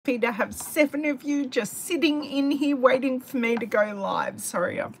happy to have 7 of you just sitting in here waiting for me to go live.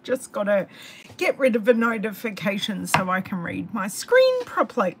 Sorry, I've just got to get rid of a notification so I can read my screen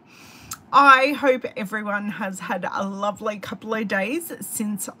properly. I hope everyone has had a lovely couple of days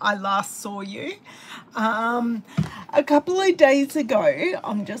since I last saw you. A couple of days ago,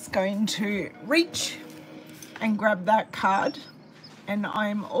 I'm just going to reach and grab that card, and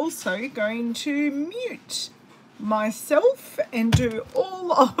I'm also going to mute myself and do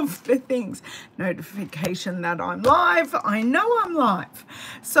all of the things. Notification that I'm live. I know I'm live.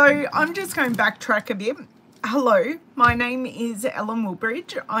 So I'm just going to backtrack a bit. Hello, my name is Ellen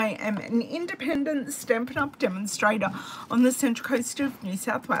Woodbridge. I am an independent Stampin' Up! Demonstrator on the Central Coast of New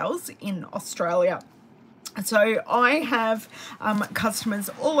South Wales in Australia. So I have customers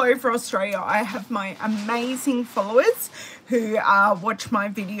all over Australia. I have my amazing followers who watch my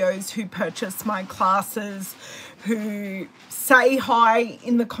videos, who purchase my classes, who say hi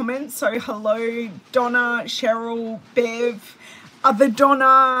in the comments. So hello, Donna, Cheryl, Bev, other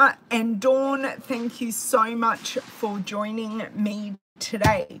Donna and Dawn, thank you so much for joining me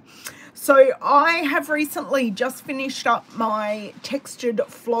today. So I have recently just finished up my textured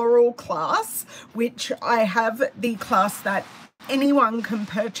floral class, which I have the class that anyone can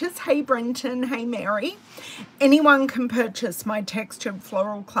purchase. Hey Brenton, hey Mary. Anyone can purchase my textured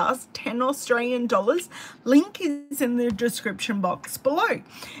floral class, 10 Australian dollars. Link is in the description box below.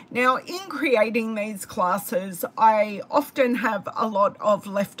 Now, in creating these classes, I often have a lot of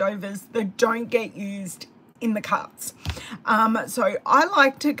leftovers that don't get used in the cards. So I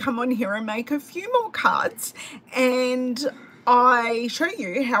like to come on here and make a few more cards, and I show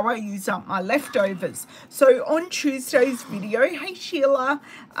you how I use up my leftovers. So on Tuesday's video, hey Sheila,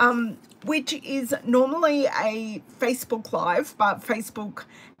 which is normally a Facebook Live, but Facebook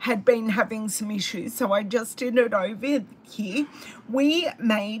had been having some issues, so I just did it over here. We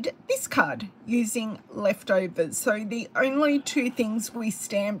made this card using leftovers. So the only 2 things we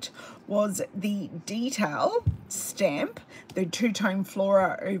stamped was the detail stamp, the 2-tone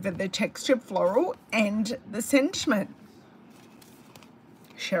flora over the textured floral, and the sentiment.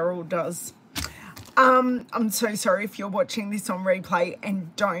 Cheryl does. I'm so sorry if you're watching this on replay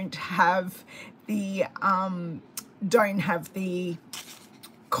and don't have the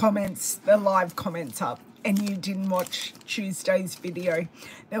comments, the live comments up, and you didn't watch Tuesday's video.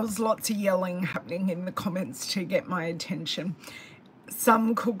 There was lots of yelling happening in the comments to get my attention.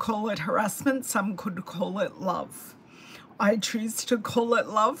 Some could call it harassment, some could call it love. I choose to call it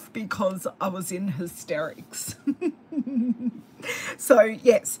love because I was in hysterics. So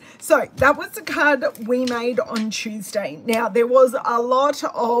yes, so that was the card we made on Tuesday. Now there was a lot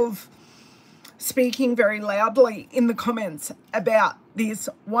of speaking very loudly in the comments about this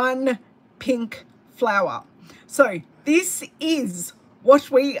one pink flower. So this is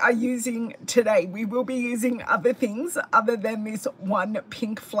what we are using today. We will be using other things other than this one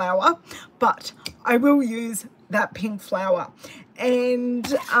pink flower, but I will use that pink flower.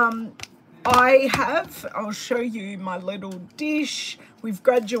 And I'll show you my little dish. We've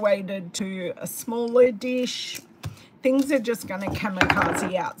graduated to a smaller dish. Things are just going to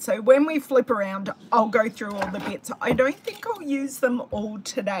kamikaze out. So when we flip around, I'll go through all the bits. I don't think I'll use them all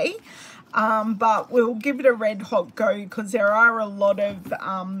today, but we'll give it a red hot go because there are a lot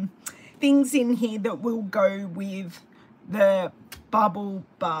of things in here that will go with the bubble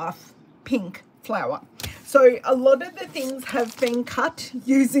bath pink flower. So a lot of the things have been cut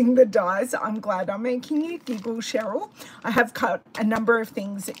using the dies. I'm glad I'm making you giggle, Cheryl. I have cut a number of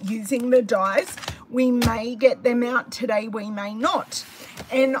things using the dies. We may get them out today, we may not.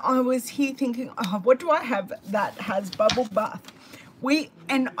 And I was here thinking, oh, what do I have that has bubble bath?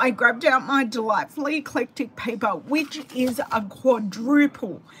 And I grabbed out my delightfully eclectic paper, which is a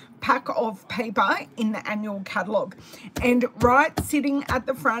quadruple pack of paper in the annual catalogue, and right sitting at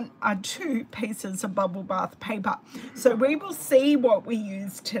the front are 2 pieces of bubble bath paper. So we will see what we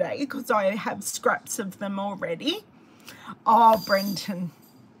use today because I have scraps of them already. Oh Brenton,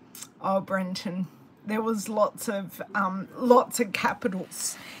 there was lots of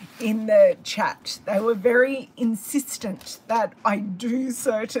capitals in the chat. They were very insistent that I do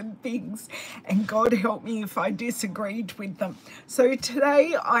certain things, and God help me if I disagreed with them. So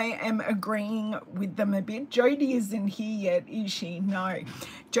today I am agreeing with them a bit. Jodie isn't here yet, is she? No.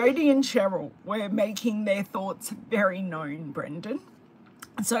 Jodie and Cheryl were making their thoughts very known, Brendan.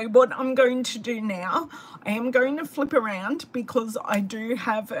 So what I'm going to do now, I am going to flip around because I do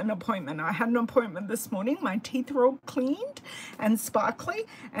have an appointment. I had an appointment this morning. My teeth are all cleaned and sparkly.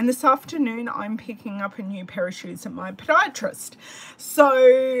 And this afternoon, I'm picking up a new pair of shoes at my podiatrist.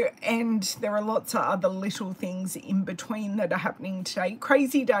 So, and there are lots of other little things in between that are happening today.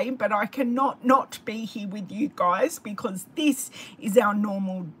 Crazy day, but I cannot not be here with you guys because this is our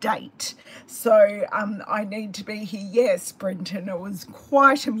normal date. So I need to be here. Yes, Brenton, it was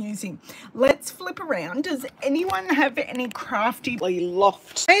quite amusing. Let's flip around. Does anyone have any crafty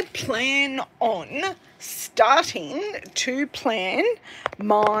loft? I plan on starting to plan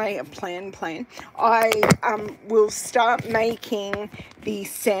my I will start making the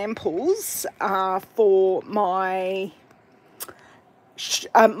samples for my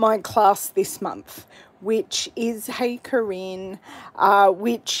my class this month, which is Hey Corinne,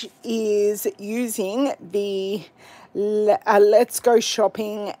 which is using the Let's Go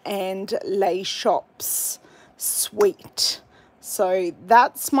Shopping and Lay Shops suite. So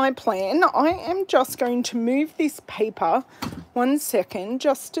that's my plan. I am just going to move this paper 1 second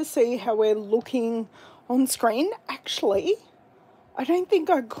just to see how we're looking on screen. Actually, I don't think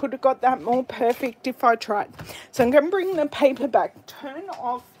I could have got that more perfect if I tried. So I'm going to bring the paper back, turn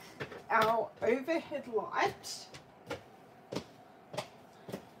off our overhead light.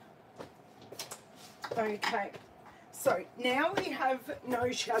 Okay, so now we have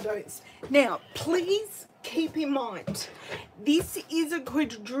no shadows. Now, please keep in mind, this is a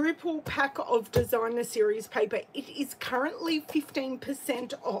quadruple pack of designer series paper. It is currently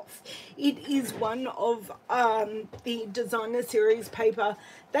 15% off. It is one of the designer series paper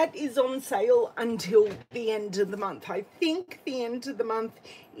that is on sale until the end of the month. I think the end of the month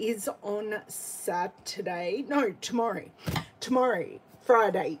is on Saturday. No, tomorrow.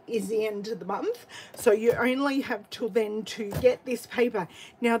 Friday is the end of the month, so you only have till then to get this paper.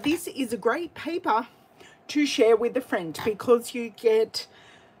 Now, this is a great paper to share with a friend because you get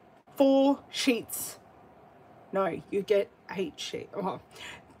 4 sheets. No, you get 8 sheets. Oh,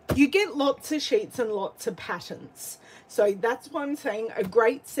 you get lots of sheets and lots of patterns. So that's why I'm saying a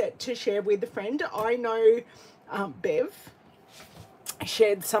great set to share with a friend. I know Bev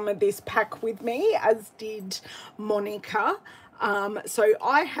shared some of this pack with me, as did Monica. So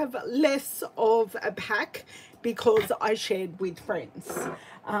I have less of a pack because I shared with friends.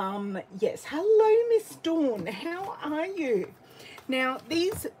 Yes, hello Miss Dawn, how are you? Now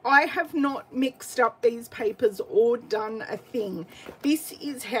these, I have not mixed up these papers or done a thing. This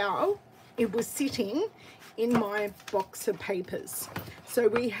is how it was sitting in my box of papers. So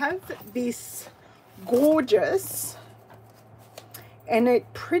we have this gorgeous, and it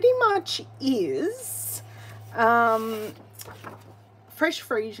pretty much is fresh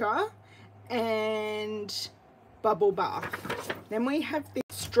freezer and bubble bath. Then we have this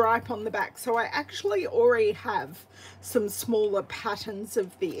stripe on the back. So I actually already have some smaller patterns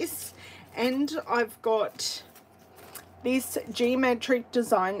of this, and I've got this geometric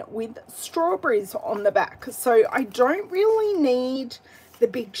design with strawberries on the back. So I don't really need the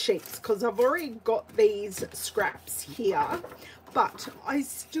big sheets because I've already got these scraps here, but I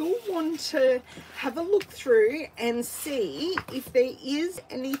still want to have a look through and see if there is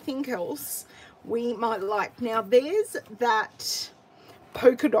anything else we might like. Now there's that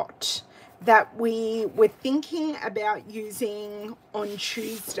polka dot that we were thinking about using on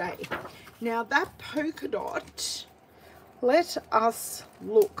Tuesday. Now that polka dot, let us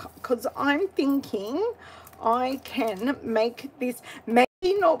look, because I'm thinking I can make this, maybe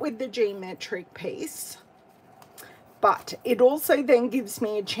not with the geometric piece, but it also then gives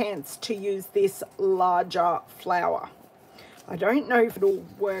me a chance to use this larger flower. I don't know if it'll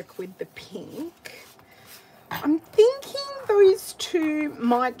work with the pink. I'm thinking those two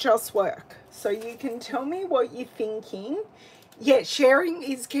might just work. So you can tell me what you're thinking. Yeah, sharing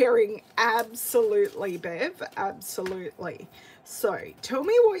is caring. Absolutely, Bev. Absolutely. So tell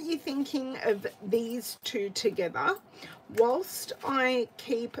me what you're thinking of these two together whilst I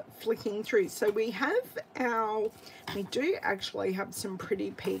keep flicking through. So we have we do actually have some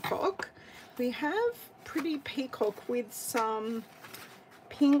pretty peacock. We have pretty peacock with some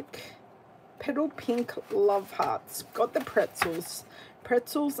pink, petal pink love hearts. Got the pretzels.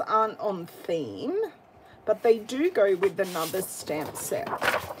 Pretzels aren't on theme, but they do go with another stamp set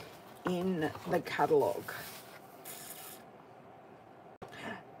in the catalogue.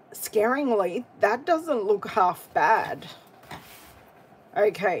 Scaringly, that doesn't look half bad.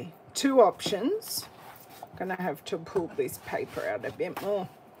 Okay, 2 options. I'm gonna have to pull this paper out a bit more.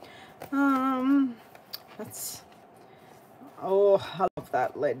 That's, oh, I love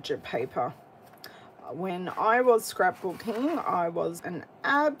that ledger paper. when I was scrapbooking, I was an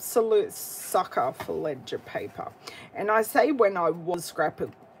absolute sucker for ledger paper. And I say when I was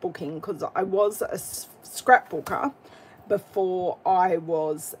scrapbooking because I was a scrapbooker before I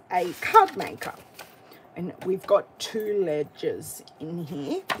was a card maker. And we've got 2 ledgers in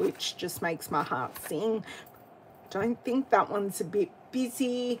here, which just makes my heart sing. Don't think that one's a bit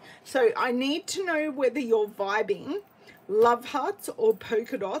busy. So I need to know whether you're vibing love hearts or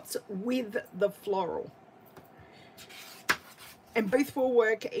polka dots with the floral. And both will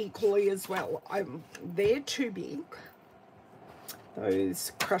work equally as well. They're too big.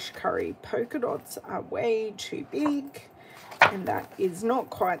 Those crushed curry polka dots are way too big. And that is not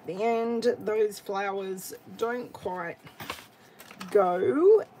quite the end. Those flowers don't quite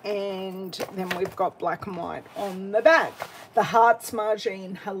go. And then we've got black and white on the back. The hearts,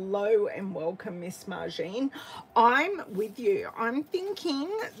 Margine. Hello and welcome, Miss Margine. I'm with you. I'm thinking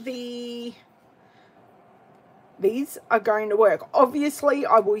these are going to work. Obviously,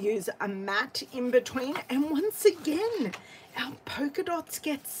 I will use a matte in between. And once again, our polka dots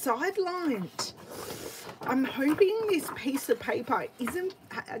get sidelined. I'm hoping this piece of paper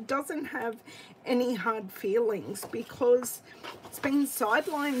doesn't have any hard feelings because it's been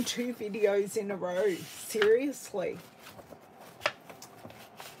sidelined 2 videos in a row. Seriously.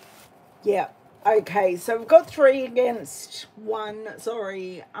 Yeah. Okay, so we've got 3 against 1.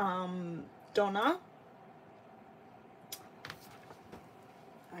 Sorry, Donna.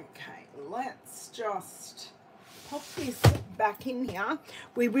 Okay, let's just pop this back in here.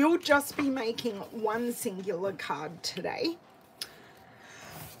 We will just be making 1 singular card today.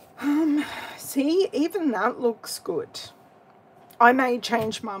 See, even that looks good. I may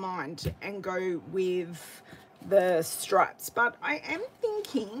change my mind and go with the stripes, but I am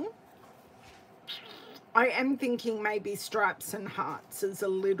thinking maybe stripes and hearts is a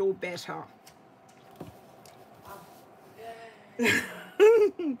little better.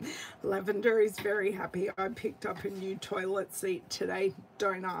 Lavender is very happy. I picked up a new toilet seat today.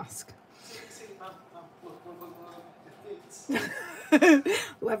 Don't ask.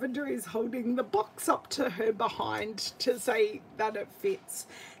 Lavender is holding the box up to her behind to say that it fits.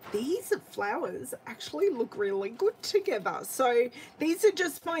 These flowers actually look really good together. So these are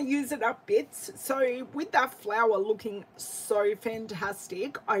just my use it up bits. So with that flower looking so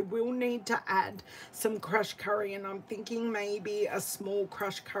fantastic, I will need to add some crushed curry, and I'm thinking maybe a small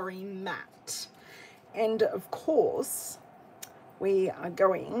crushed curry mat. And of course, we are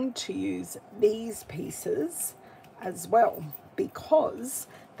going to use these pieces as well, because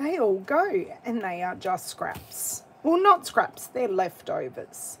they all go and they are just scraps. Well, not scraps, they're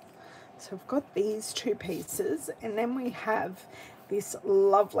leftovers. So I've got these 2 pieces, and then we have this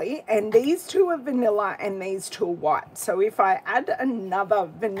lovely, and these 2 are vanilla and these 2 are white. So if I add another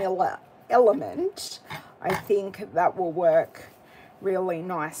vanilla element, I think that will work really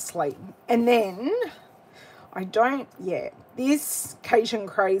nicely. And then this Cajun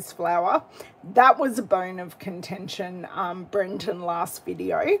Craze flower, that was a bone of contention, Brenton, last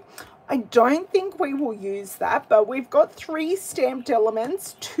video. I don't think we will use that, but we've got 3 stamped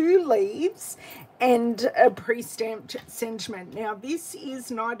elements, 2 leaves, and a pre-stamped sentiment. Now, this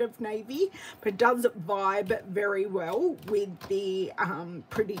is Night of Navy, but does vibe very well with the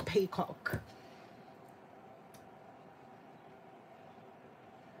pretty peacock.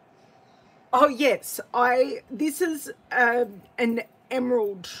 Oh yes, this is an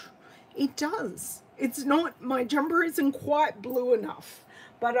emerald. It does. It's not, my jumper isn't quite blue enough,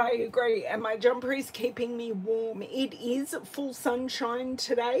 but I agree. And my jumper is keeping me warm. It is full sunshine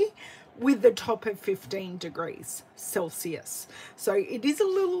today with the top of 15 degrees Celsius. So it is a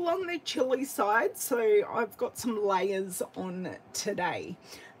little on the chilly side. So I've got some layers on today,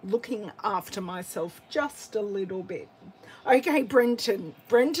 looking after myself just a little bit. Okay, Brenton.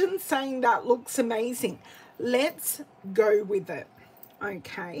 Brenton's saying that looks amazing. Let's go with it.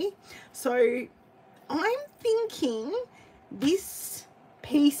 Okay, so I'm thinking this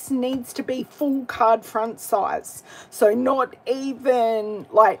piece needs to be full card front size. So not even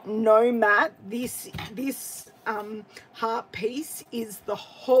like no mat. This heart piece is the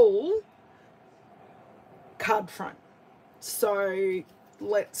whole card front. So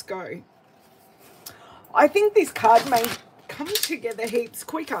let's go. I think this card may come together heaps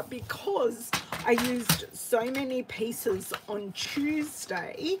quicker because I used so many pieces on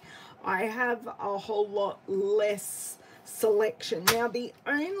Tuesday. I have a whole lot less selection. Now, the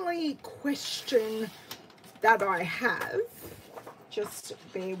only question that I have, just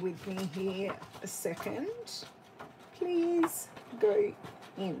bear with me here a second. Please go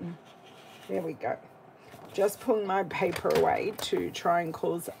in. There we go. Just pulling my paper away to try and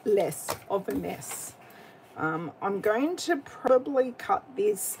cause less of a mess. I'm going to probably cut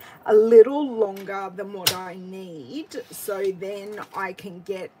this a little longer than what I need, so then I can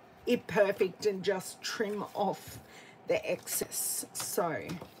get it perfect and just trim off the excess. So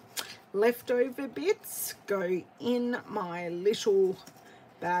leftover bits go in my little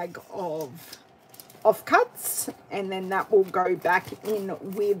bag of offcuts, and then that will go back in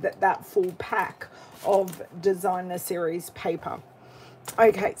with that full pack of designer series paper.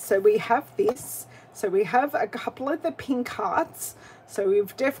 Okay, so we have this. So we have a couple of the pink hearts. So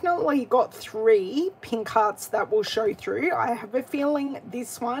we've definitely got 3 pink hearts that will show through. I have a feeling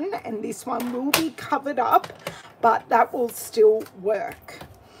this one and this one will be covered up, but that will still work.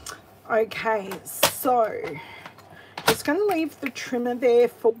 Okay, so just going to leave the trimmer there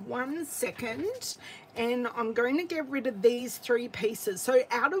for 1 second, and I'm going to get rid of these 3 pieces. So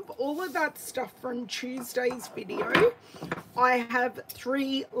out of all of that stuff from Tuesday's video, I have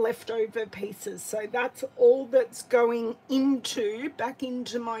 3 leftover pieces. So that's all that's going back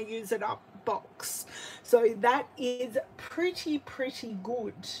into my use it up box. So that is pretty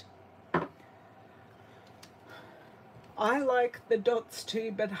good. I like the dots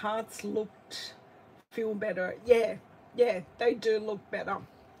too, but hearts feel better. Yeah, they do look better.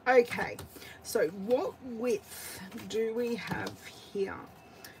 Okay, so what width do we have here?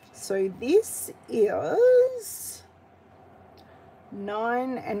 So this is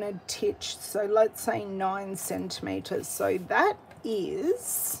 9 and a titch, so let's say 9 centimeters. So that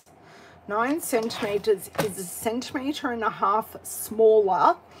is 9 centimeters is 1.5 centimeters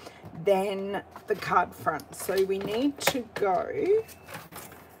smaller than the card front. So we need to go,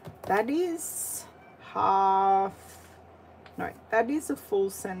 that is half, no, that is a full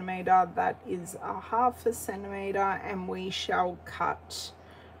centimeter, that is a 1/2 centimeter, and we shall cut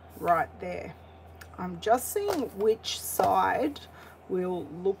right there. I'm just seeing which side will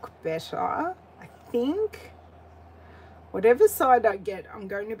look better. I think whatever side I get, I'm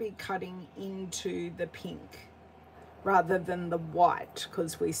going to be cutting into the pink rather than the white,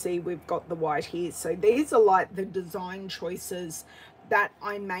 because we see we've got the white here. So these are like the design choices that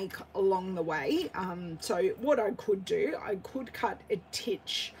I make along the way. So what I could do, I could cut a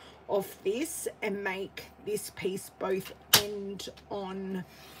titch off this and make this piece both end on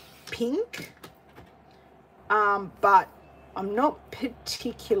pink, but I'm not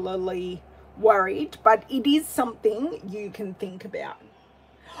particularly worried, but it is something you can think about.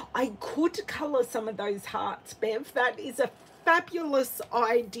 I could colour some of those hearts, Bev. That is a fabulous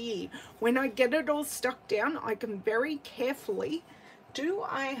idea. When I get it all stuck down, I can very carefully, do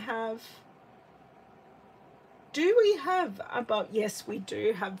we have about, yes, we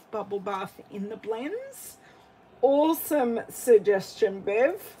do have bubble bath in the blends. Awesome suggestion,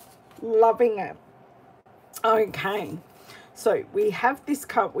 Bev. Loving it. Okay, so we have this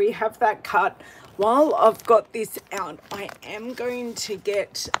cut, we have that cut. While I've got this out, I am going to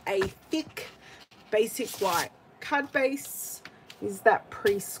get a thick basic white card base. Is that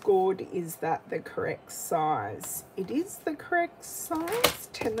pre-scored? Is that the correct size? It is the correct size,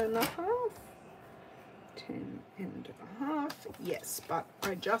 10.5. 10.5, yes, but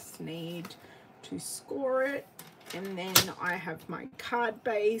I just need to score it. And then I have my card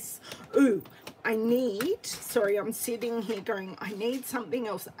base. Ooh, I need, sorry, I'm sitting here going, I need something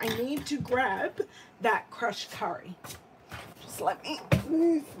else. I need to grab that crushed curry. Just let me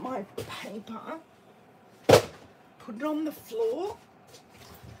move my paper. Put it on the floor.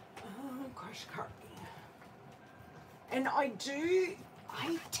 Oh, crushed curry. And I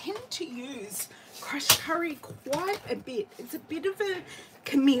tend to use crushed curry quite a bit. It's a bit of a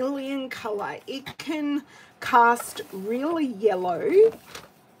chameleon color. It can cast really yellow,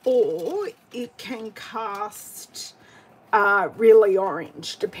 or it can cast really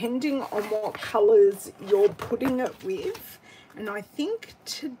orange, depending on what colors you're putting it with. And I think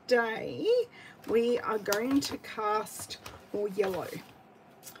today we are going to cast more yellow,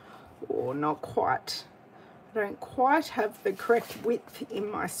 or not quite. I don't quite have the correct width in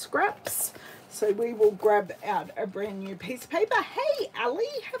my scraps, so we will grab out a brand new piece of paper. Hey, Ali,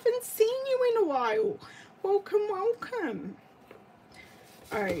 haven't seen you in a while. Welcome, welcome.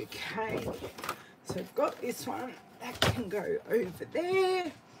 Okay, so I've got this one. That can go over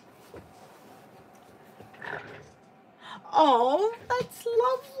there. Oh, that's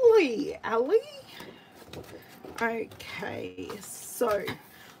lovely, Ali. Okay, so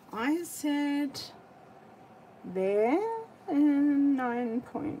I said there, and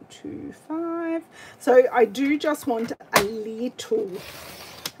 9.25. So I do just want a little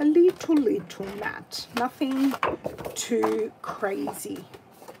matte, nothing too crazy.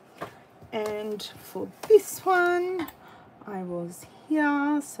 And for this one, I was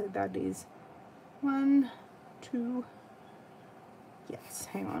here, so that is 1, 2. Yes,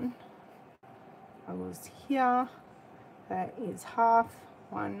 hang on. I was here. That is half.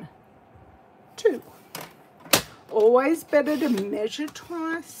 1, 2. Always better to measure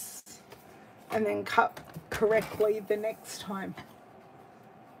twice and then cut correctly the next time.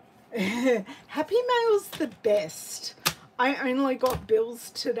 Happy Mail's the best. I only got bills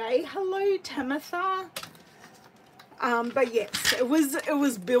today. Hello, Tamitha. But yes, it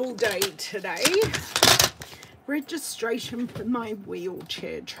was bill day today. Registration for my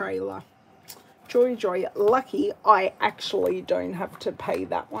wheelchair trailer. Joy, joy. Lucky I actually don't have to pay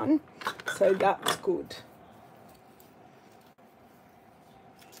that one, so that's good.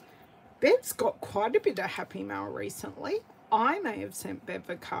 Bev's got quite a bit of Happy Mail recently. I may have sent Bev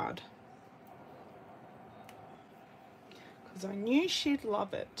a card because I knew she'd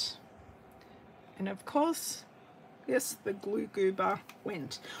love it. And of course, yes, the glue goober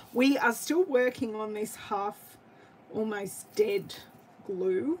went. We are still working on this half, almost dead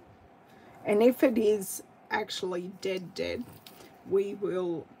glue. And if it is actually dead, we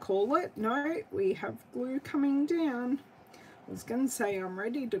will call it. No, we have glue coming down. I was going to say I'm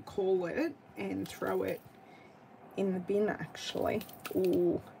ready to call it and throw it in the bin actually.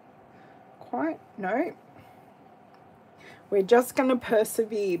 Ooh, no. We're just going to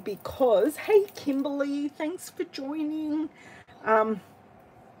persevere because, hey Kimberly, thanks for joining.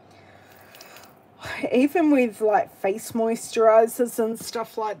 Even with like face moisturizers and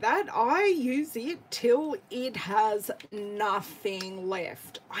stuff like that, I use it till it has nothing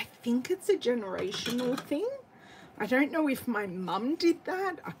left. I think it's a generational thing. I don't know if my mum did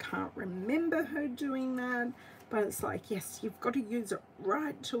that. I can't remember her doing that. But it's like, yes, you've got to use it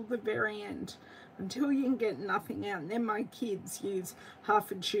right till the very end, until you can get nothing out. And then my kids use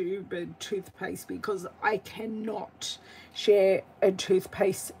half a tube of toothpaste because I cannot share a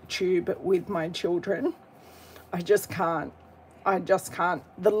toothpaste tube with my children. I just can't.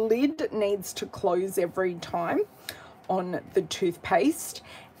 The lid needs to close every time on the toothpaste,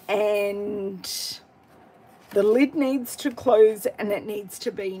 and the lid needs to close and it needs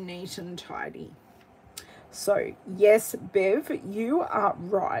to be neat and tidy. So yes, Bev, you are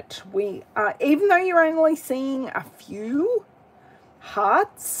right. We are, even though you're only seeing a few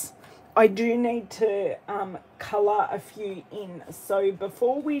hearts, I do need to colour a few in. So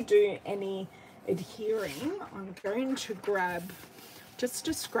before we do any adhering, I'm going to grab just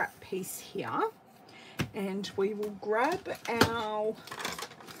a scrap piece here, and we will grab our,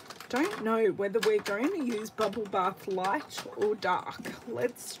 don't know whether we're going to use Bubble Bath Light or Dark.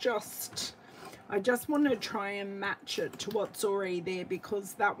 I just want to try and match it to what's already there,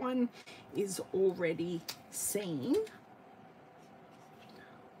 because that one is already seen.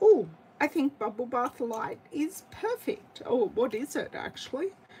 Oh, I think Bubble Bath Light is perfect. Oh, what is it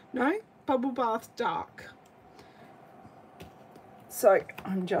actually? No, Bubble Bath Dark. So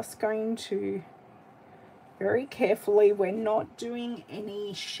I'm just going to very carefully, we're not doing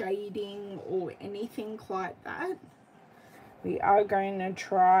any shading or anything like that. We are going to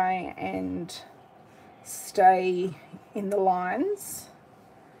try and stay in the lines.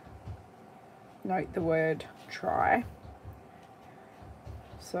 Note the word try.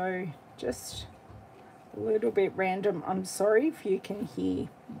 So just a little bit random. I'm sorry if you can hear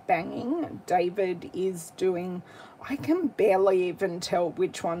banging. David is doing, I can barely even tell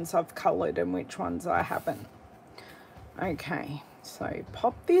which ones I've coloured and which ones I haven't. Okay, so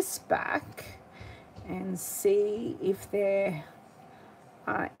pop this back and see if there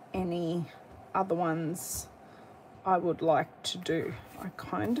are any other ones I would like to do. I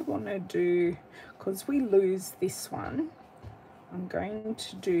kind of want to do, because we lose this one, I'm going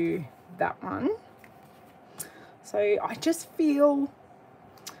to do that one. So I just feel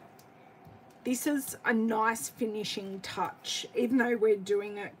this is a nice finishing touch, even though we're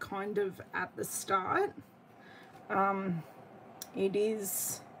doing it kind of at the start. It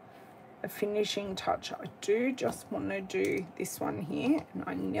is a finishing touch. I do just want to do this one here, and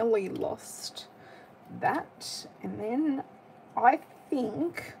I nearly lost that. And then I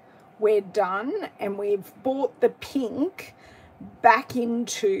think we're done, and we've brought the pink back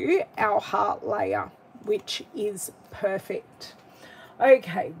into our heart layer, which is perfect.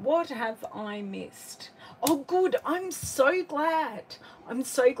 Okay, what have I missed? Oh good, I'm so glad. I'm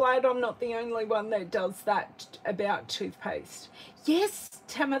so glad I'm not the only one that does that about toothpaste. Yes,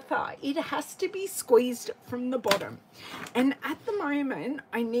 Tamitha, it has to be squeezed from the bottom. And at the moment,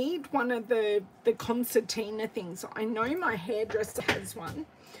 I need one of the concertina things. I know my hairdresser has one.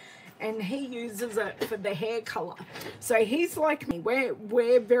 and he uses it for the hair color. So he's like me,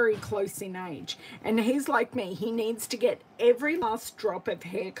 we're very close in age, and he's like me, he needs to get every last drop of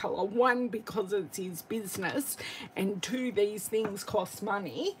hair color. One, because it's his business, and two, these things cost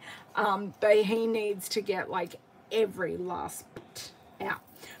money, but he needs to get like every last bit out.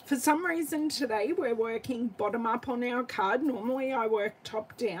 For some reason today we're working bottom up on our card. Normally I work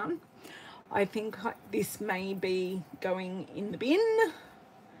top down. I think this may be going in the bin.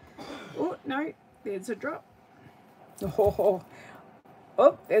 Oh no, there's a drop. Oh,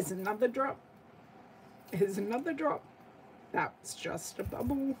 there's another drop. There's another drop. That's just a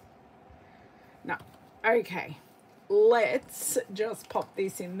bubble. No, okay, let's just pop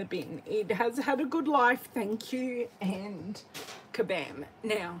this in the bin. It has had a good life, thank you, and kabam.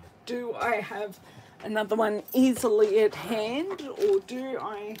 Now, do I have another one easily at hand, or do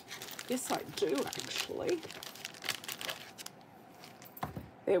I? Yes, I do actually.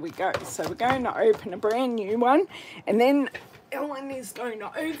 There we go. So we're going to open a brand new one, and then Ellen is going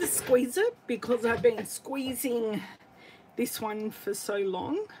to over squeeze it because I've been squeezing this one for so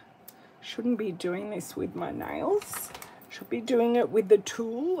long. Shouldn't be doing this with my nails. Should be doing it with the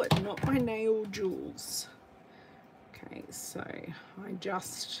tool and not my nail jewels. Okay, so I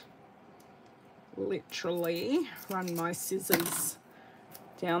just literally run my scissors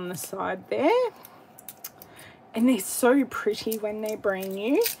down the side there. And they're so pretty when they're brand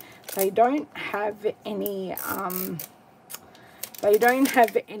new. They don't have any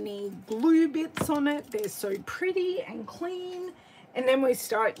glue bits on it. They're so pretty and clean. And then we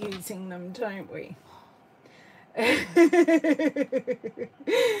start using them, don't we?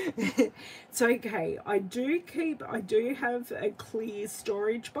 It's okay. I do have a clear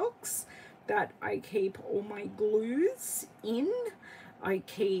storage box that I keep all my glues in. I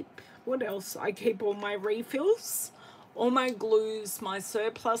keep, what else? I keep all my refills, all my glues, my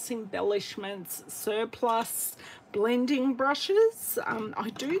surplus embellishments, surplus blending brushes.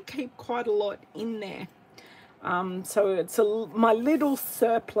 I do keep quite a lot in there. So it's my little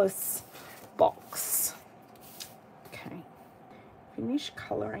surplus box. Okay, finish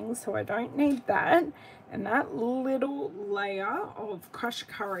colouring, so I don't need that. And that little layer of crushed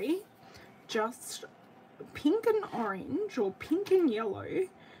curry, just pink and orange or pink and yellow,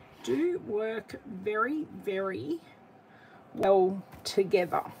 do work very, very well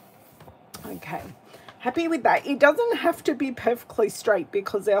together. Okay, happy with that. It doesn't have to be perfectly straight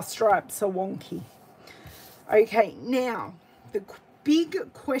because our stripes are wonky. Okay, now the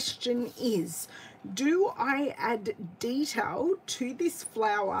big question is, do I add detail to this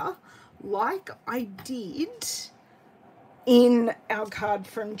flower like I did in our card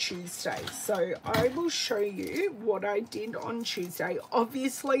from Tuesday? So I will show you what I did on Tuesday.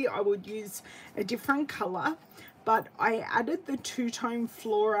 Obviously I would use a different color, but I added the two-tone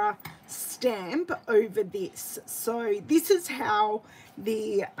Flora stamp over this. So this is how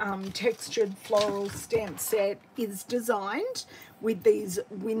the textured floral stamp set is designed, with these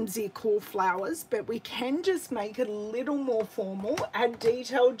whimsical flowers, but we can just make it a little more formal. Add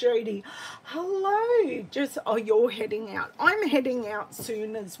detail. Jody, hello. Just, oh, you're heading out. I'm heading out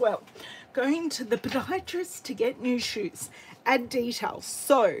soon as well. Going to the podiatrist to get new shoes. Add detail.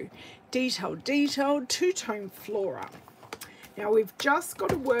 So detail, two-tone Flora. Now we've just got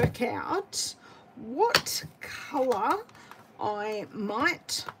to work out what color I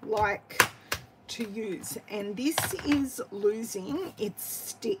might like to use, and this is losing its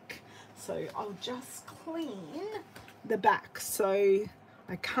stick, so I'll just clean the back so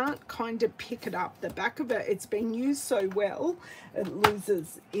I can't kind of pick it up. The back of it, it's been used so well, it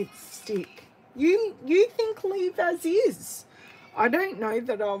loses its stick. You think leave as is. I don't know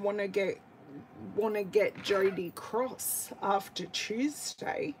that I want to get Jody cross after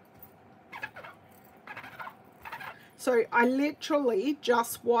Tuesday. So I literally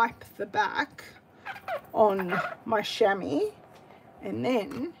just wipe the back on my chamois, and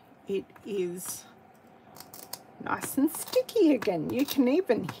then it is nice and sticky again. You can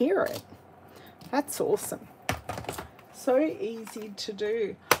even hear it. That's awesome. So easy to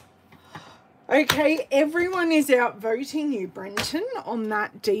do. Okay, everyone is out voting you, Brenton, on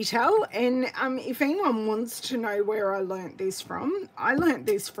that detail. And if anyone wants to know where I learnt this from, I learnt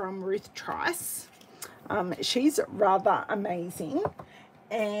this from Ruth Trice. She's rather amazing,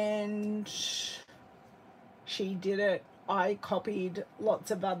 and she did it. I copied,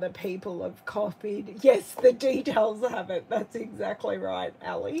 lots of other people have copied. Yes, the details have it. That's exactly right,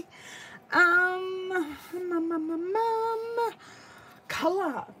 Ali.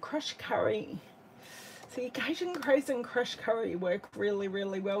 Colour, crushed curry. See, Cajun Crows and crushed curry work really,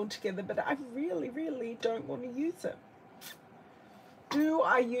 really well together, but I really, really don't want to use it. Do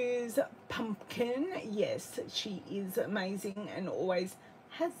I use Pumpkin? Yes, she is amazing and always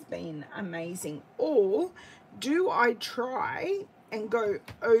has been amazing. Or do I try and go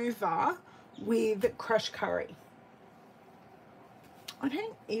over with Crush Curry? I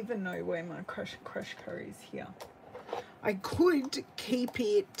don't even know where my Crush Curry is here. I could keep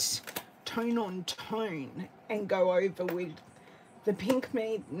it tone on tone and go over with the pink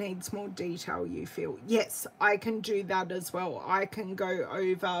meat needs more detail, you feel. Yes, I can do that as well. I can go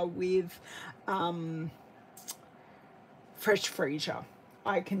over with Fresh Freesia.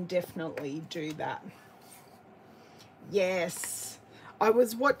 I can definitely do that. Yes, I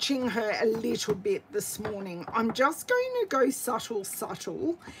was watching her a little bit this morning. I'm just going to go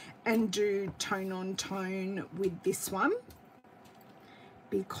subtle and do tone on tone with this one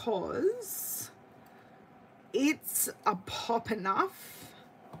because it's a pop enough.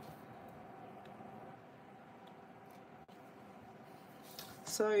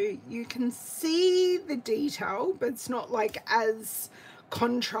 So you can see the detail, but it's not like as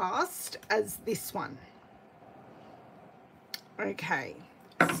contrast as this one. Okay,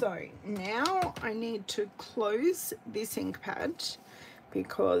 so now I need to close this ink pad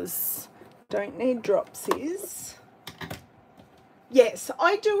because don't need dropsies. Yes,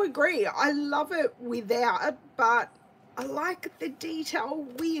 I do agree. I love it without, but I like the detail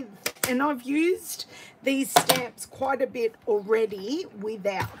with. And I've used these stamps quite a bit already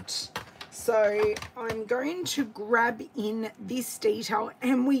without. So I'm going to grab in this detail,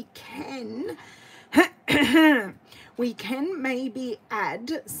 and we can we can maybe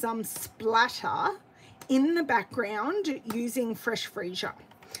add some splatter in the background using Fresh Freesia.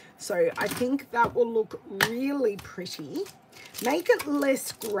 So I think that will look really pretty. Make it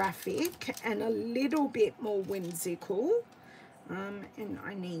less graphic and a little bit more whimsical. And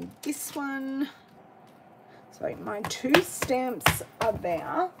I need this one. So my two stamps are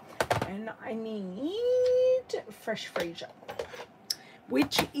there. And I need Fresh Freesia,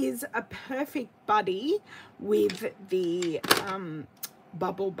 which is a perfect buddy with the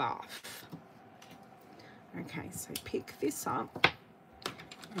bubble bath. Okay, so pick this up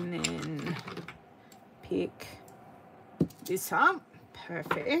and then pick this up.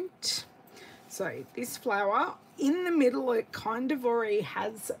 Perfect. So this flower in the middle, it kind of already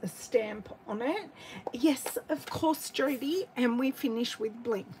has a stamp on it. Yes, of course, Jody. And we finish with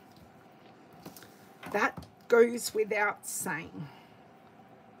bling. That goes without saying.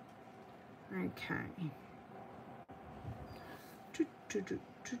 Okay.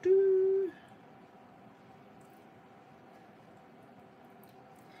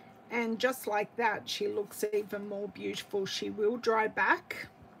 And just like that, she looks even more beautiful. She will dry back.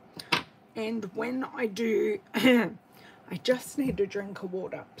 And when I do, I just need a drink of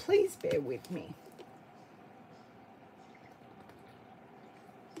water. Please bear with me.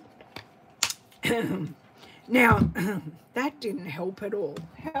 Now, that didn't help at all.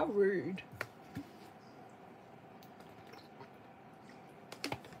 How rude.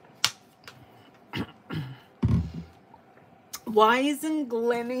 Why isn't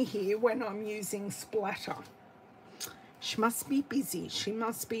Glenna here when I'm using splatter? She must be busy. She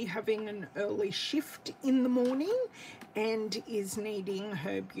must be having an early shift in the morning and is needing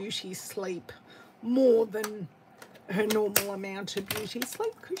her beauty sleep more than her normal amount of beauty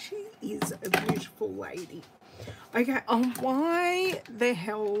sleep because she is a beautiful lady. Okay, why the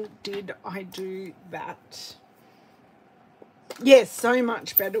hell did I do that? Yes, so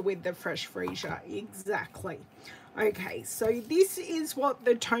much better with the Fresh Freesia. Exactly. Okay, so this is what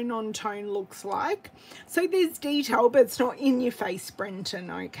the tone on tone looks like. So there's detail, but it's not in your face, Brenton,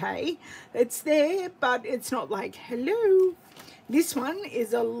 okay? It's there, but it's not like, hello. This one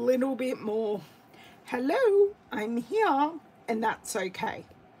is a little bit more, hello, I'm here, and that's okay.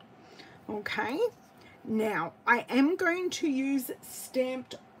 Okay, now I am going to use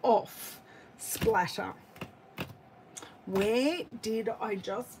Stamped Off splatter. Where did I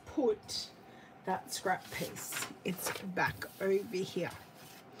just put that scrap piece? It's back over here.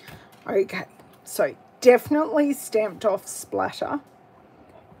 Okay, so definitely Stamped Off splatter,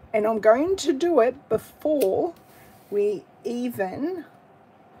 and I'm going to do it before we even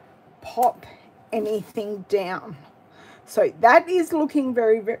pop anything down. So that is looking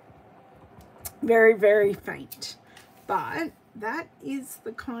very faint, but that is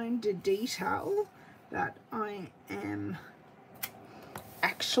the kind of detail that I am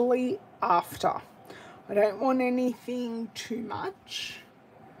actually after. I don't want anything too much.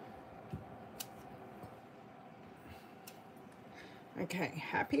 Okay,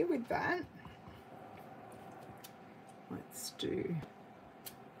 happy with that. Let's do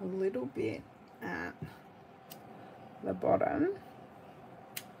a little bit at the bottom.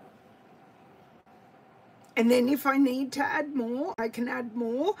 And then if I need to add more, I can add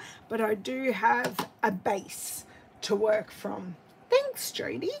more, but I do have a base to work from. Thanks,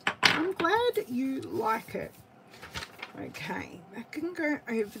 Jodie. I'm glad you like it. Okay, that can go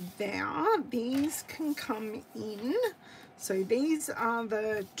over there. These can come in. So these are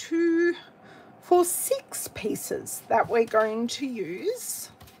the 2 for 6 pieces that we're going to use.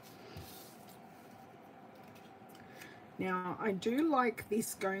 Now, I do like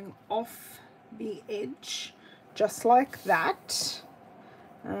this going off the edge, just like that.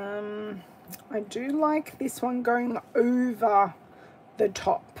 I do like this one going over the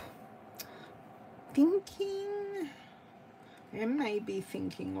top. I may be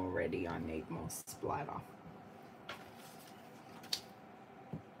thinking already I need more splatter.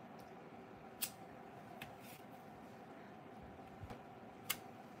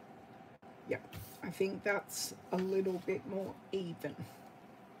 Yep, I think that's a little bit more even.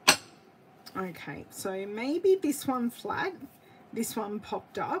 Okay, so maybe this one flat, this one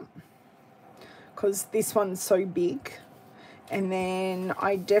popped up, because this one's so big. And then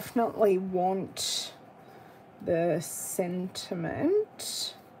I definitely want the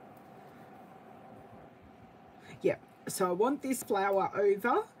sentiment. Yep, so I want this flower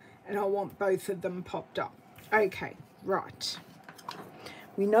over, and I want both of them popped up. Okay, right.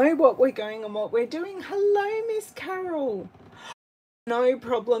 We know what we're going and what we're doing. Hello, Miss Carol. No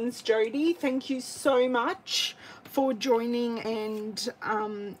problems, Jodie. Thank you so much for joining and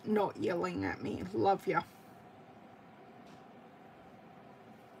not yelling at me. Love you.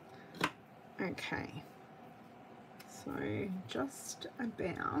 Okay. So just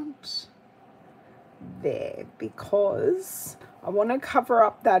about there, because I want to cover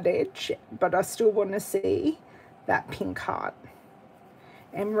up that edge, but I still want to see that pink heart.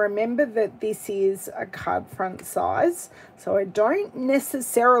 And remember that this is a card front size, so I don't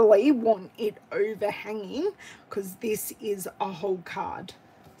necessarily want it overhanging, because this is a whole card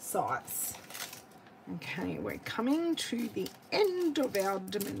size. Okay, we're coming to the end of our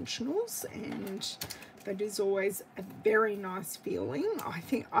dimensionals, and that is always a very nice feeling. I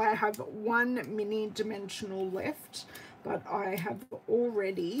think I have 1 mini dimensional left, but I have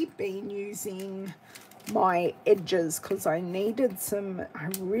already been using my edges because I needed some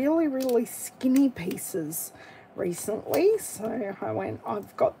really skinny pieces recently. So I went,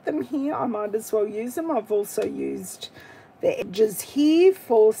 I've got them here, I might as well use them. I've also used the edges here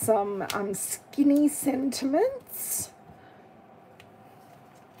for some skinny sentiments.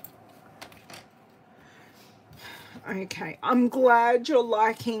 Okay, I'm glad you're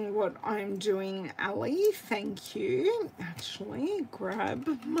liking what I'm doing, Ali. Thank you. Actually, grab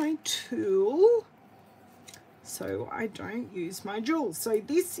my tool so I don't use my jewels. So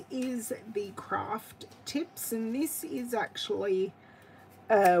this is the craft tips, and this is actually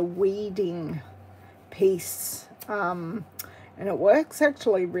a weeding piece, and it works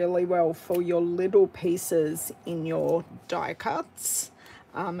actually really well for your little pieces in your die cuts.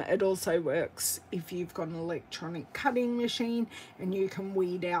 It also works if you've got an electronic cutting machine and you can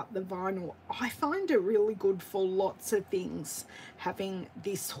weed out the vinyl. I find it really good for lots of things, having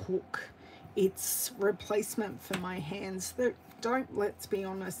this hook. It's replacement for my hands that don't, let's be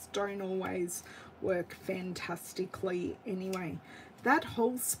honest, don't always work fantastically anyway. That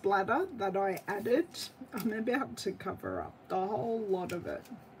whole splatter that I added, I'm about to cover up the whole lot of it,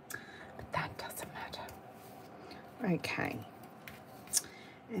 but that doesn't matter. Okay.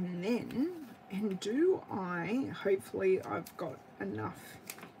 And then, hopefully I've got enough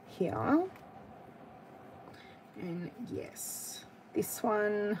here. And yes, this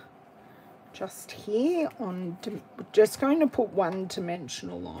one just here on, just going to put 1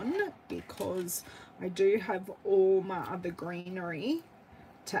 dimensional on because I do have all my other greenery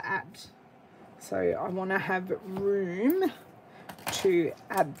to add. So I want to have room to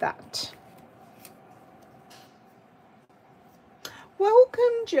add that.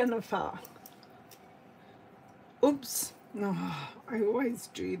 Welcome, Jennifer. Oops. Oh, I always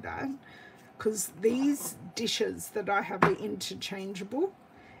do that because these dishes that I have are interchangeable,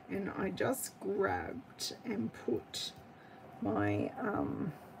 and I just grabbed and put my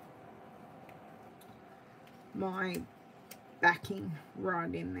my backing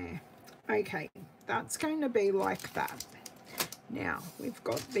right in there. Okay, that's going to be like that. Now we've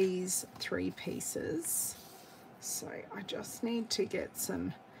got these 3 pieces. So I just need to get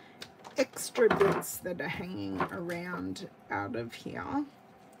some extra bits that are hanging around out of here.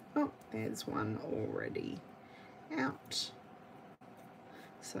 Oh, there's one already out.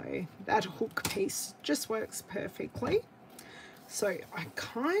 So that hook piece just works perfectly. So I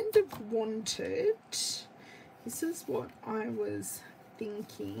kind of wanted, this is what I was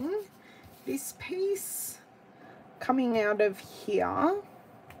thinking, this piece coming out of here.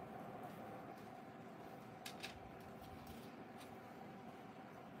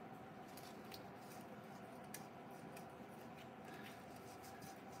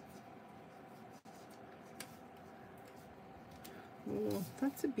 Oh,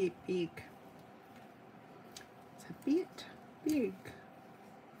 that's a bit big. It's a bit big.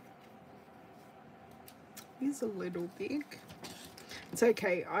 It's a little big. It's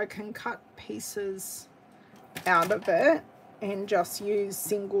okay, I can cut pieces out of it and just use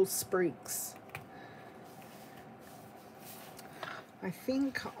single sprigs. I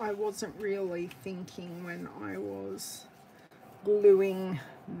think I wasn't really thinking when I was gluing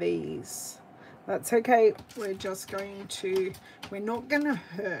these. That's okay, we're not going to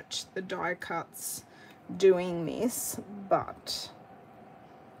hurt the die cuts doing this, but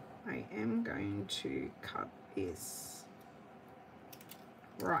I am going to cut this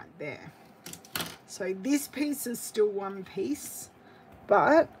right there. So this piece is still one piece,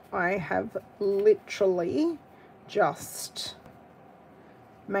 but I have literally just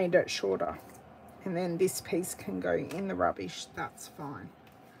made it shorter. And then this piece can go in the rubbish, that's fine.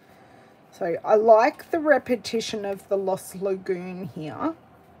 So I like the repetition of the Lost Lagoon here.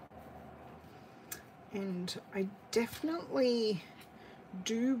 And I definitely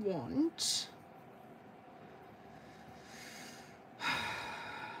do want...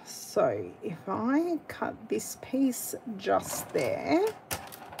 So if I cut this piece just there,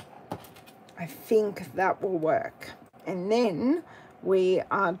 I think that will work. And then we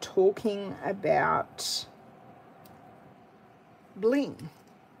are talking about bling.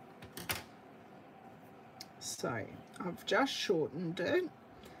 So I've just shortened it.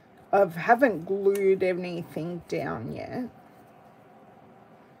 I haven't glued anything down yet.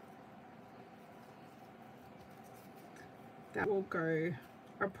 That will go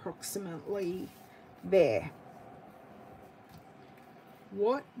approximately there.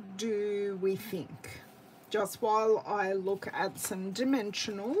 What do we think? Just while I look at some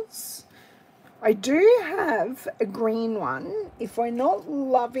dimensionals, I do have a green one. If we're not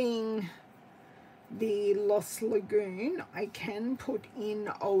loving the Lost Lagoon, I can put in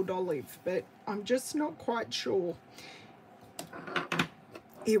Old Olive, but I'm just not quite sure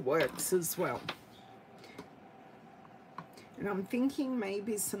it works as well. And I'm thinking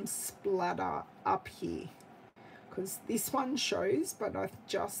maybe some splatter up here, because this one shows, but I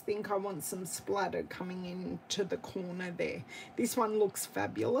just think I want some splatter coming into the corner there. This one looks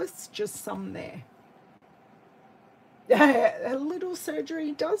fabulous, just some there. A little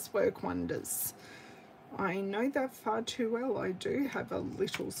surgery does work wonders. I know that far too well. I do have a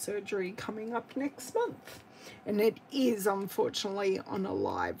little surgery coming up next month, and it is unfortunately on a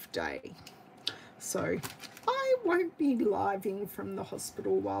live day. So I won't be living from the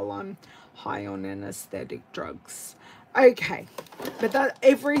hospital while I'm high on anesthetic drugs. Okay, but that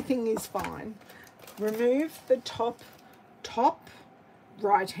everything is fine. Remove the top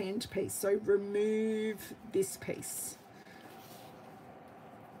right hand piece. So remove this piece.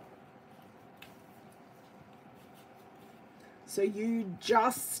 So you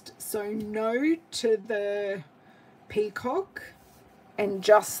just, so no to the peacock and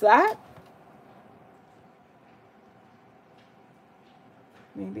just that.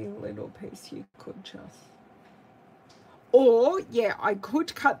 Maybe a little piece you could just. Or, yeah, I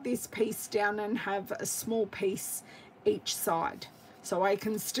could cut this piece down and have a small piece each side. So I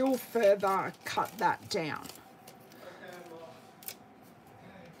can still further cut that down.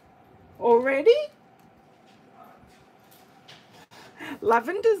 Already?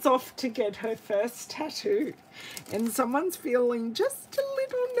 Lavender's off to get her first tattoo, and someone's feeling just a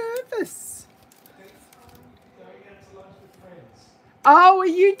little nervous. Oh, are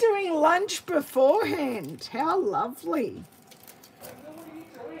you doing lunch beforehand? How lovely. What are you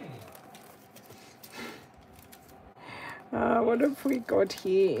doing? What have we got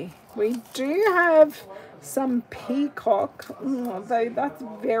here? We do have some peacock, although that's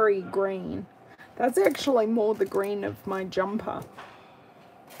very green. That's actually more the green of my jumper.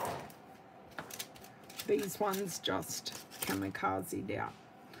 These ones just kamikazed out.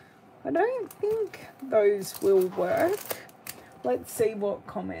 I don't think those will work. Let's see what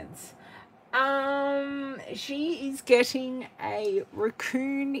comments. She is getting a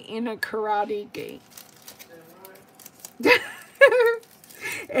raccoon in a karate gi.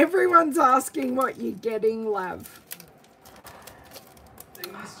 Everyone's asking what you're getting, love. Are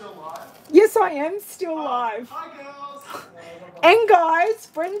you still live? Yes, I am still live. Hi, girls. And guys,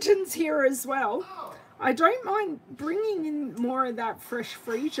 Brenton's here as well. Oh. I don't mind bringing in more of that fresh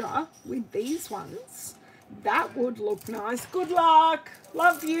freesia with these ones. That would look nice. Good luck.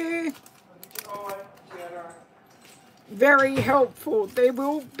 Love you. Oh, get her. Very helpful. There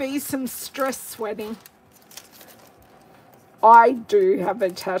will be some stress sweating. I do have a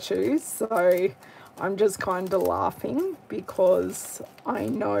tattoo, so I'm just kind of laughing because I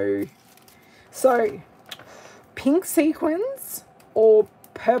know. So, pink sequins or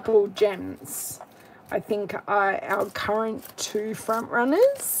purple gems, I think, are our current two front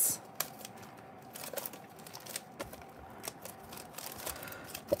runners.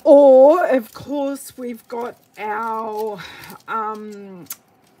 Or, of course, we've got our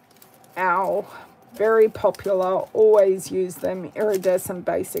very popular, always use them, iridescent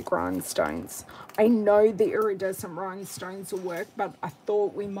basic rhinestones. I know the iridescent rhinestones will work, but I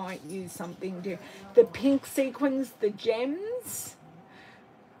thought we might use something to the pink sequins, the gems.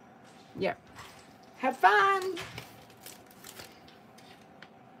 Yep. Have fun.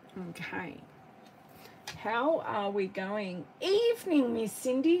 Okay. How are we going? Evening, Miss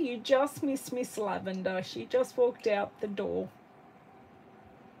Cindy. You just missed Miss Lavender. She just walked out the door.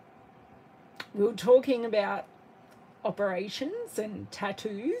 We were talking about operations and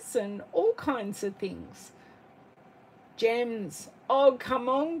tattoos and all kinds of things. Gems. Oh, come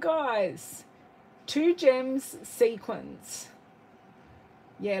on, guys. 2 gems sequins.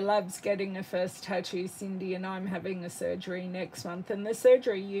 Yeah, Lab's getting a first tattoo, Cindy, and I'm having a surgery next month. And the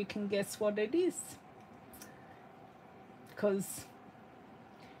surgery, you can guess what it is. Because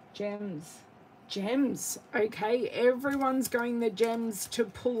gems. Gems. Okay, everyone's going the gems to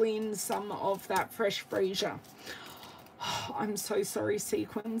pull in some of that fresh freesia. Oh, I'm so sorry,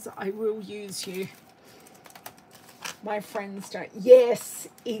 sequins. I will use you. My friends don't. Yes,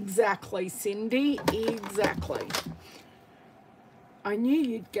 exactly, Cindy. Exactly. I knew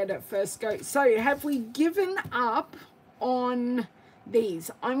you'd get it first go. So have we given up on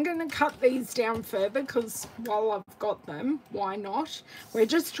these? I'm going to cut these down further because while I've got them, why not? We're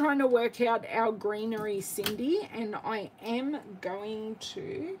just trying to work out our greenery, Cindy, and I am going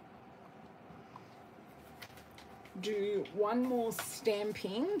to do one more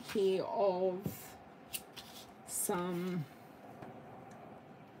stamping here of some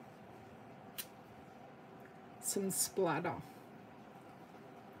splatter.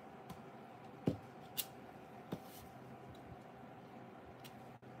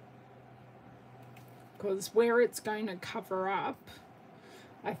 Because where it's going to cover up,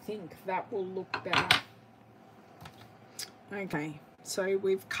 I think that will look better. Okay, so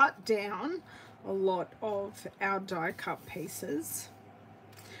we've cut down a lot of our die cut pieces.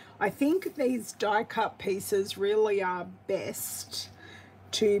 I think these die cut pieces really are best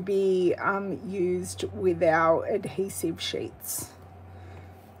to be used with our adhesive sheets.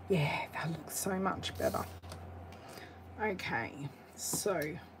 Yeah, that looks so much better. Okay, so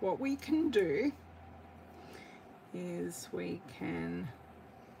what we can do is we can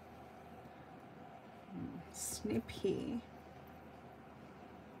snip here.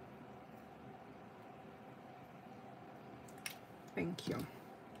 Thank you.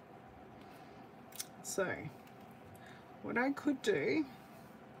 So what I could do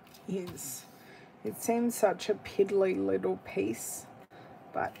is, it seems such a piddly little piece,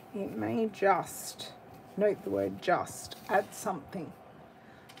 but it may just, note the word just, add something.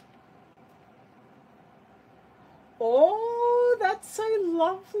 Oh, that's so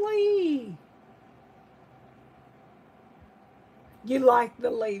lovely. You like the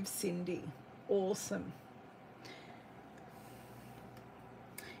leaves, Cindy. Awesome.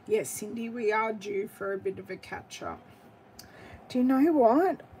 Yes, Cindy, we are due for a bit of a catch-up. Do you know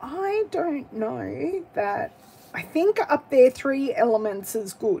what? I don't know that. I think up there 3 elements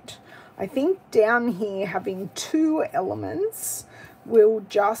is good. I think down here having 2 elements will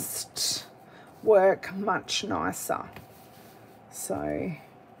just work much nicer. So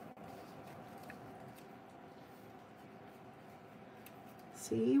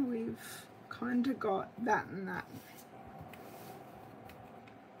see, we've kind of got that and that.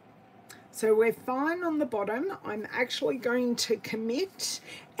 So we're fine on the bottom. I'm actually going to commit,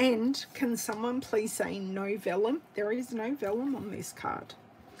 and can someone please say no vellum? There is no vellum on this card.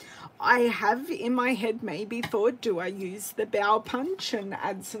 I have in my head maybe thought, do I use the bow punch and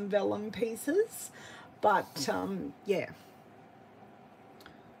add some vellum pieces? But yeah,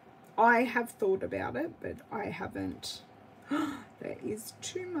 I have thought about it, but I haven't. There is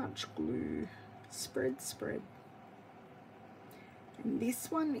too much glue. Spread, spread. And this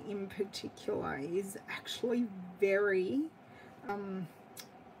one in particular is actually very,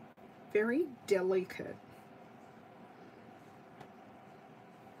 very delicate.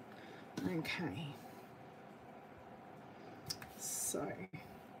 Okay. So,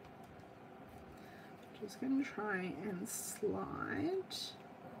 just going to try and slide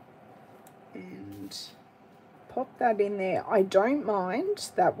and pop that in there. I don't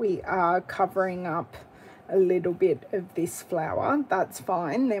mind that we are covering up a little bit of this flower. That's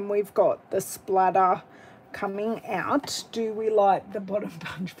fine. Then we've got the splatter coming out. Do we like the bottom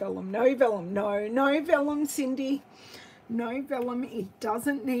bunch vellum? No vellum. No, no vellum, Cindy. No vellum. It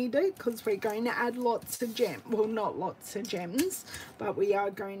doesn't need it because we're going to add lots of gems. Well, not lots of gems, but we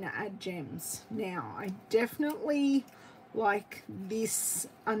are going to add gems. Now, I definitely like this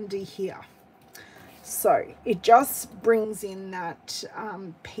under here. So it just brings in that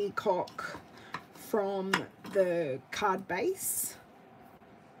peacock from the card base.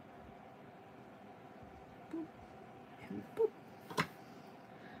 Boop, and boop.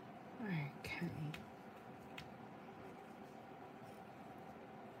 Okay.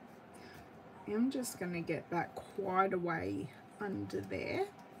 I'm just going to get that quite a way under there.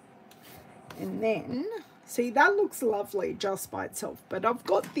 And then, see, that looks lovely just by itself, but I've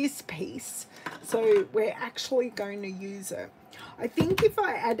got this piece, so we're actually going to use it. I think if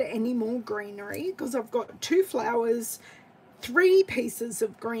I add any more greenery, because I've got 2 flowers, 3 pieces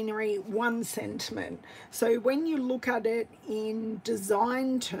of greenery, 1 sentiment. So when you look at it in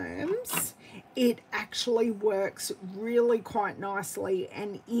design terms, it actually works really quite nicely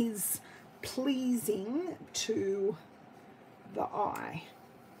and is pleasing to the eye.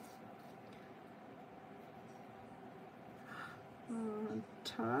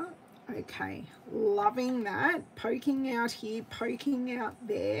 Okay, loving that. Poking out here, poking out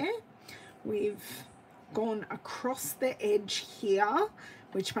there. We've gone across the edge here,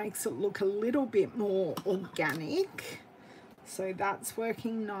 which makes it look a little bit more organic. So that's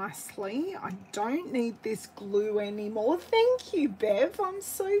working nicely. I don't need this glue anymore. Thank you, Bev. I'm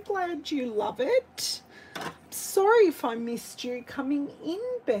so glad you love it. Sorry if I missed you coming in,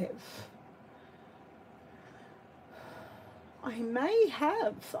 Bev. I may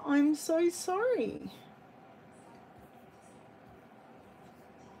have. I'm so sorry.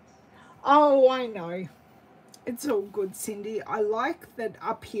 Oh, I know. It's all good, Cindy. I like that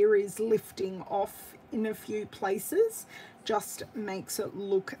up here is lifting off in a few places. Just makes it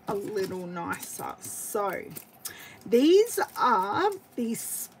look a little nicer. So these are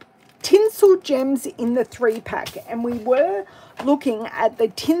these tinsel gems in the 3-pack, and we were looking at the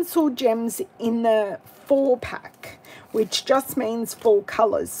tinsel gems in the 4-pack, which just means 4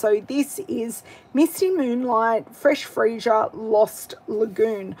 colors. So this is Misty Moonlight, Fresh Freesia, Lost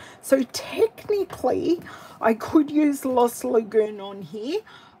Lagoon. So technically I could use Lost Lagoon on here.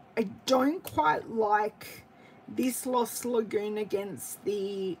 I don't quite like this Lost Lagoon against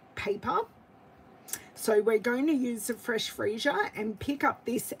the paper. So we're going to use the Fresh Freesia and pick up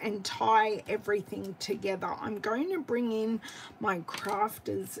this and tie everything together. I'm going to bring in my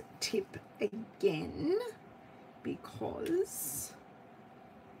crafter's tip again, because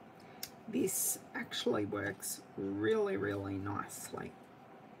this actually works really, really nicely.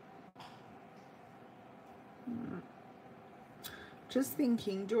 Just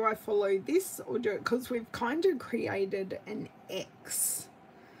thinking, do I follow this or do it? Because we've kind of created an X.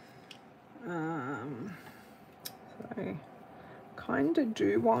 So kind of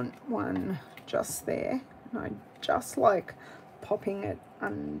do want one just there, and I just like popping it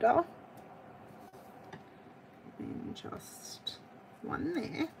under, and just one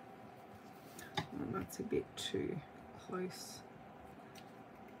there. Oh, that's a bit too close.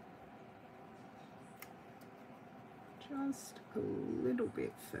 Just a little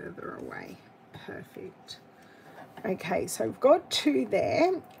bit further away. Perfect. Okay, so we've got 2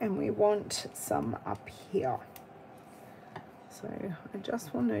 there, and we want some up here. So I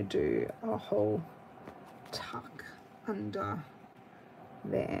just want to do a whole tuck under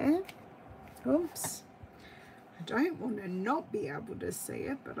there. Oops. I don't want to not be able to see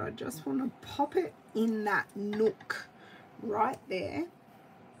it, but I just want to pop it in that nook right there.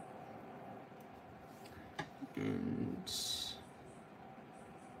 And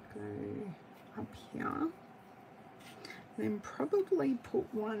go up here. Then probably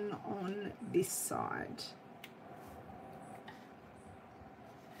put one on this side.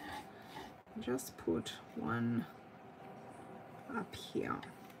 Just put one up here.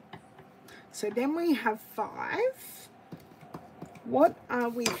 So then we have 5. What are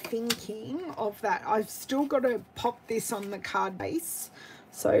we thinking of that? I've still got to pop this on the card base.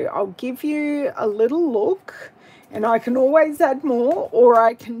 So I'll give you a little look, and I can always add more or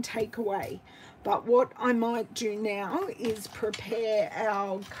I can take away. But what I might do now is prepare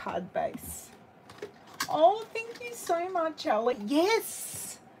our card base. Oh, thank you so much, Alex.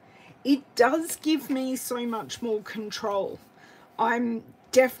 Yes, it does give me so much more control. I'm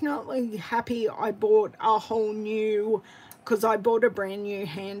definitely happy I bought a whole new because I bought a brand new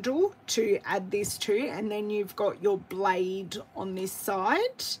handle to add this to, and then you've got your blade on this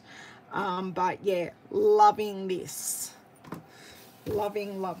side. But yeah, loving this.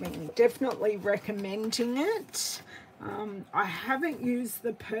 Loving, definitely recommending it. I haven't used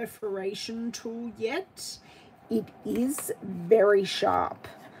the perforation tool yet. It is very sharp,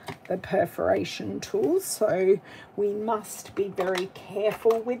 the perforation tool, so we must be very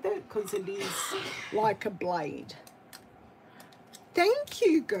careful with it because it is like a blade. Thank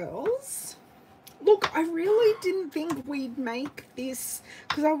you, girls. Look, I really didn't think we'd make this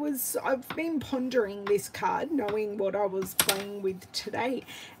because I've been pondering this card, knowing what I was playing with today,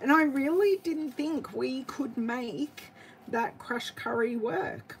 and I really didn't think we could make that crushed curry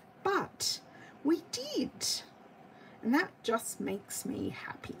work, but we did, and that just makes me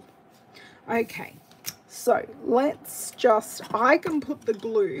happy. Okay, so let's I can put the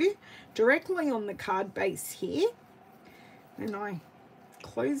glue directly on the card base here, and I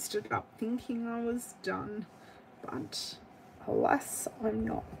closed it up thinking I was done, but alas, I'm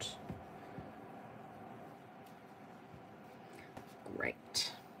not.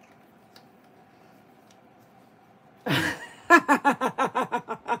 Great.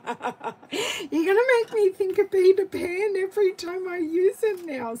 You're gonna make me think of Peter Pan every time I use it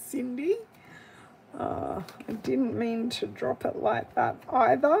now, Cindy. I didn't mean to drop it like that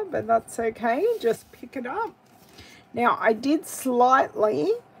either, but that's okay. Just pick it up. Now, I did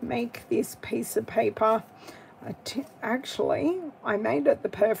slightly make this piece of paper. Actually, I made it the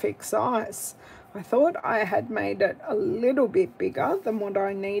perfect size. I thought I had made it a little bit bigger than what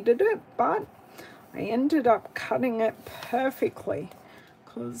I needed it, but I ended up cutting it perfectly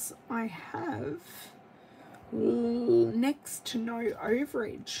because I have next to no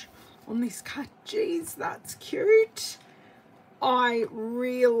overage on this cut. Geez, that's cute. I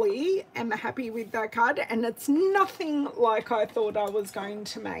really am happy with that card, and it's nothing like I thought I was going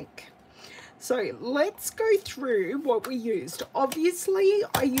to make. So let's go through what we used. Obviously,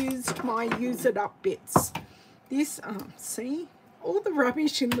 I used my use it up bits. This, see, all the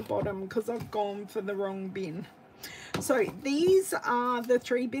rubbish in the bottom because I've gone for the wrong bin. So these are the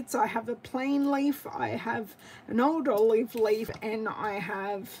 3 bits. I have a plain leaf, I have an old olive leaf, and I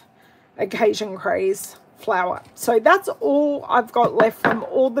have Occasion Craze flower. So that's all I've got left from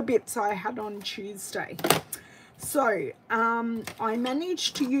all the bits I had on Tuesday. So I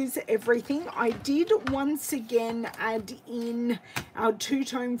managed to use everything. I did once again add in our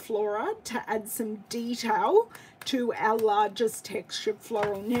two-tone flora to add some detail to our largest textured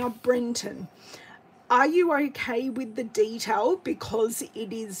floral. Now, Brenton, are you okay with the detail because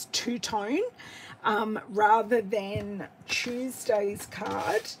it is two-tone rather than Tuesday's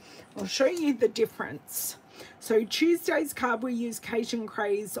card? I'll show you the difference. So Tuesday's card we use Cajun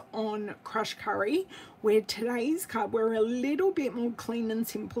Craze on crushed curry, where today's card we're a little bit more clean and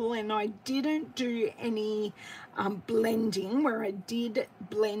simple, and I didn't do any blending, where I did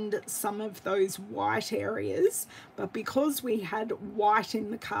blend some of those white areas, but because we had white in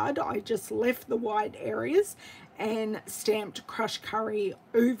the card, I just left the white areas and stamped crushed curry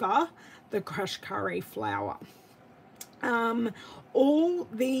over the crushed curry flower. All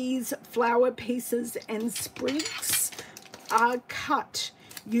these flower pieces and sprigs are cut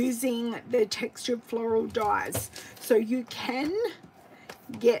using the textured floral dies. So you can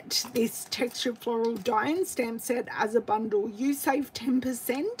get this textured floral die and stamp set as a bundle. You save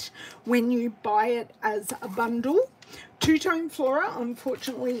 10% when you buy it as a bundle. Two-tone flora,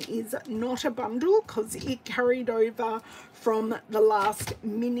 unfortunately, is not a bundle because it carried over from the last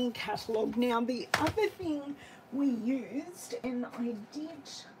mini catalogue. Now, the other thing we used, and I did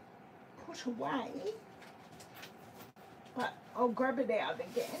put away, but I'll grab it out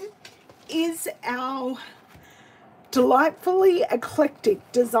again, is our Delightfully Eclectic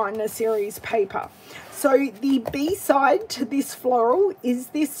Designer Series paper. So the B-side to this floral is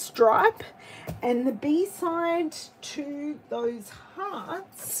this stripe, and the B-side to those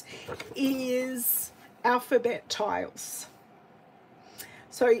hearts is alphabet tiles.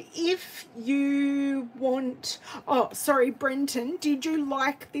 So if you want, oh, sorry, Brenton, did you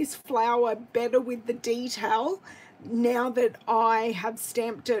like this flower better with the detail now that I have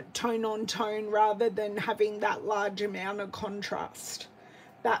stamped it tone on tone rather than having that large amount of contrast?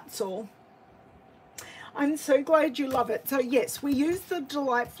 That's all. I'm so glad you love it. So yes, we use the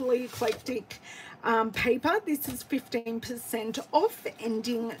Delightfully Eclectic paper. This is 15% off,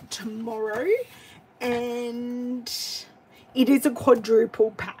 ending tomorrow, and it is a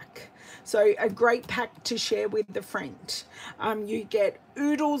quadruple pack. So a great pack to share with a friend. You get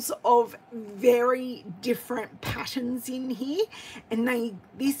oodles of very different patterns in here, and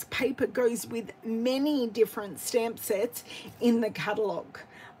this paper goes with many different stamp sets in the catalogue.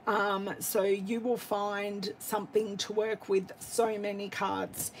 So you will find something to work with so many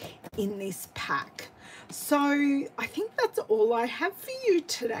cards in this pack. So I think that's all I have for you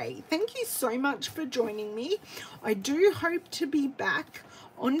today. Thank you so much for joining me. I do hope to be back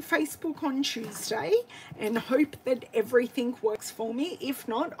on Facebook on Tuesday and hope that everything works for me. If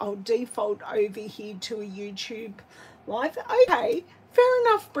not, I'll default over here to a YouTube live. Okay, fair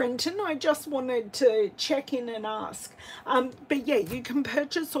enough, Brenton. I just wanted to check in and ask. But yeah, you can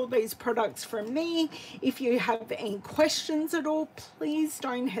purchase all these products from me. If you have any questions at all, please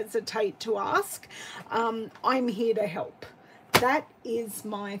don't hesitate to ask. I'm here to help. That is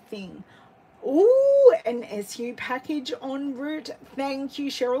my thing. Oh, an SU package en route. Thank you,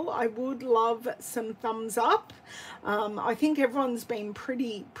 Cheryl. I would love some thumbs up. I think everyone's been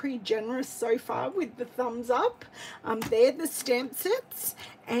pretty generous so far with the thumbs up. They're the stamp sets,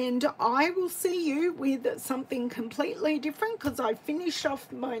 and I will see you with something completely different because I finished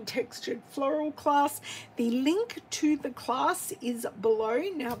off my textured floral class. The link to the class is below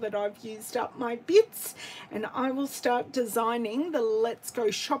now that I've used up my bits, and I will start designing the Let's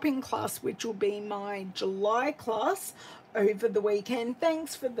Go Shopping class, which will be my July class, over the weekend.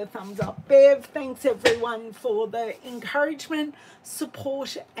 Thanks for the thumbs up, Bev. Thanks everyone for the encouragement,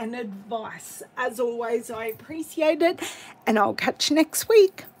 support and advice. As always, I appreciate it, and I'll catch you next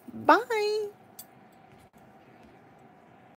week. Bye.